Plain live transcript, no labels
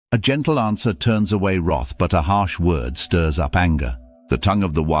A gentle answer turns away wrath, but a harsh word stirs up anger. The tongue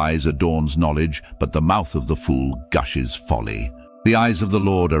of the wise adorns knowledge, but the mouth of the fool gushes folly. The eyes of the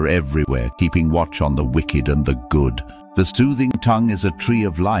Lord are everywhere, keeping watch on the wicked and the good. The soothing tongue is a tree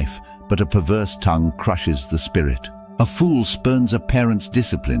of life, but a perverse tongue crushes the spirit. A fool spurns a parent's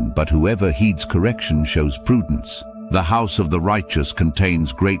discipline, but whoever heeds correction shows prudence. The house of the righteous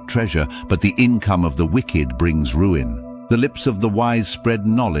contains great treasure, but the income of the wicked brings ruin. The lips of the wise spread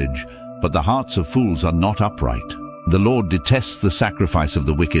knowledge, but the hearts of fools are not upright. The Lord detests the sacrifice of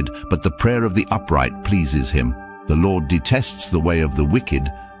the wicked, but the prayer of the upright pleases him. The Lord detests the way of the wicked,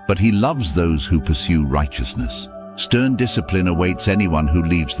 but he loves those who pursue righteousness. Stern discipline awaits anyone who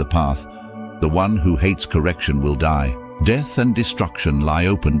leaves the path. The one who hates correction will die. Death and destruction lie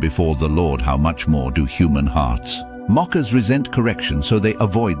open before the Lord. How much more do human hearts? Mockers resent correction, so they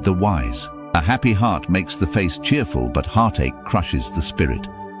avoid the wise. A happy heart makes the face cheerful, but heartache crushes the spirit.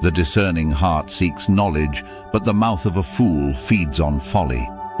 The discerning heart seeks knowledge, but the mouth of a fool feeds on folly.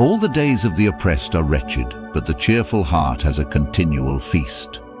 All the days of the oppressed are wretched, but the cheerful heart has a continual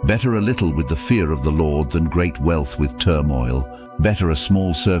feast. Better a little with the fear of the Lord than great wealth with turmoil. Better a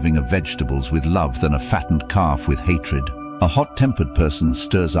small serving of vegetables with love than a fattened calf with hatred. A hot-tempered person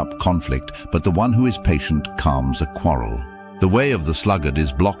stirs up conflict, but the one who is patient calms a quarrel. The way of the sluggard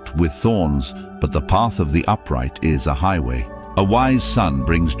is blocked with thorns, but the path of the upright is a highway. A wise son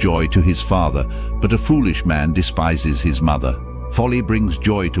brings joy to his father, but a foolish man despises his mother. Folly brings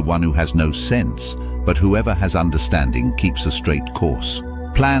joy to one who has no sense, but whoever has understanding keeps a straight course.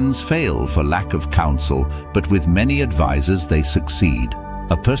 Plans fail for lack of counsel, but with many advisers they succeed.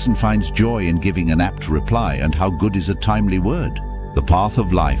 A person finds joy in giving an apt reply, and how good is a timely word. The path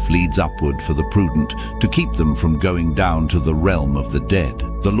of life leads upward for the prudent, to keep them from going down to the realm of the dead.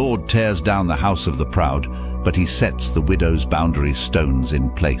 The Lord tears down the house of the proud, but he sets the widow's boundary stones in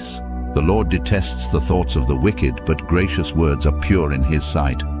place. The Lord detests the thoughts of the wicked, but gracious words are pure in his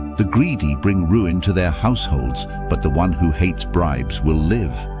sight. The greedy bring ruin to their households, but the one who hates bribes will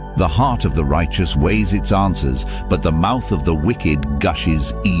live. The heart of the righteous weighs its answers, but the mouth of the wicked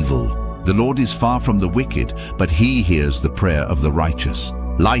gushes evil. The Lord is far from the wicked, but he hears the prayer of the righteous.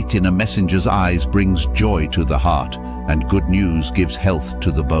 Light in a messenger's eyes brings joy to the heart, and good news gives health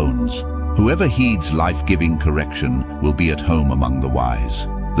to the bones. Whoever heeds life-giving correction will be at home among the wise.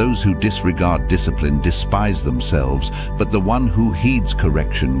 Those who disregard discipline despise themselves, but the one who heeds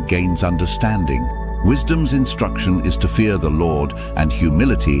correction gains understanding. Wisdom's instruction is to fear the Lord, and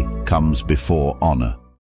humility comes before honor.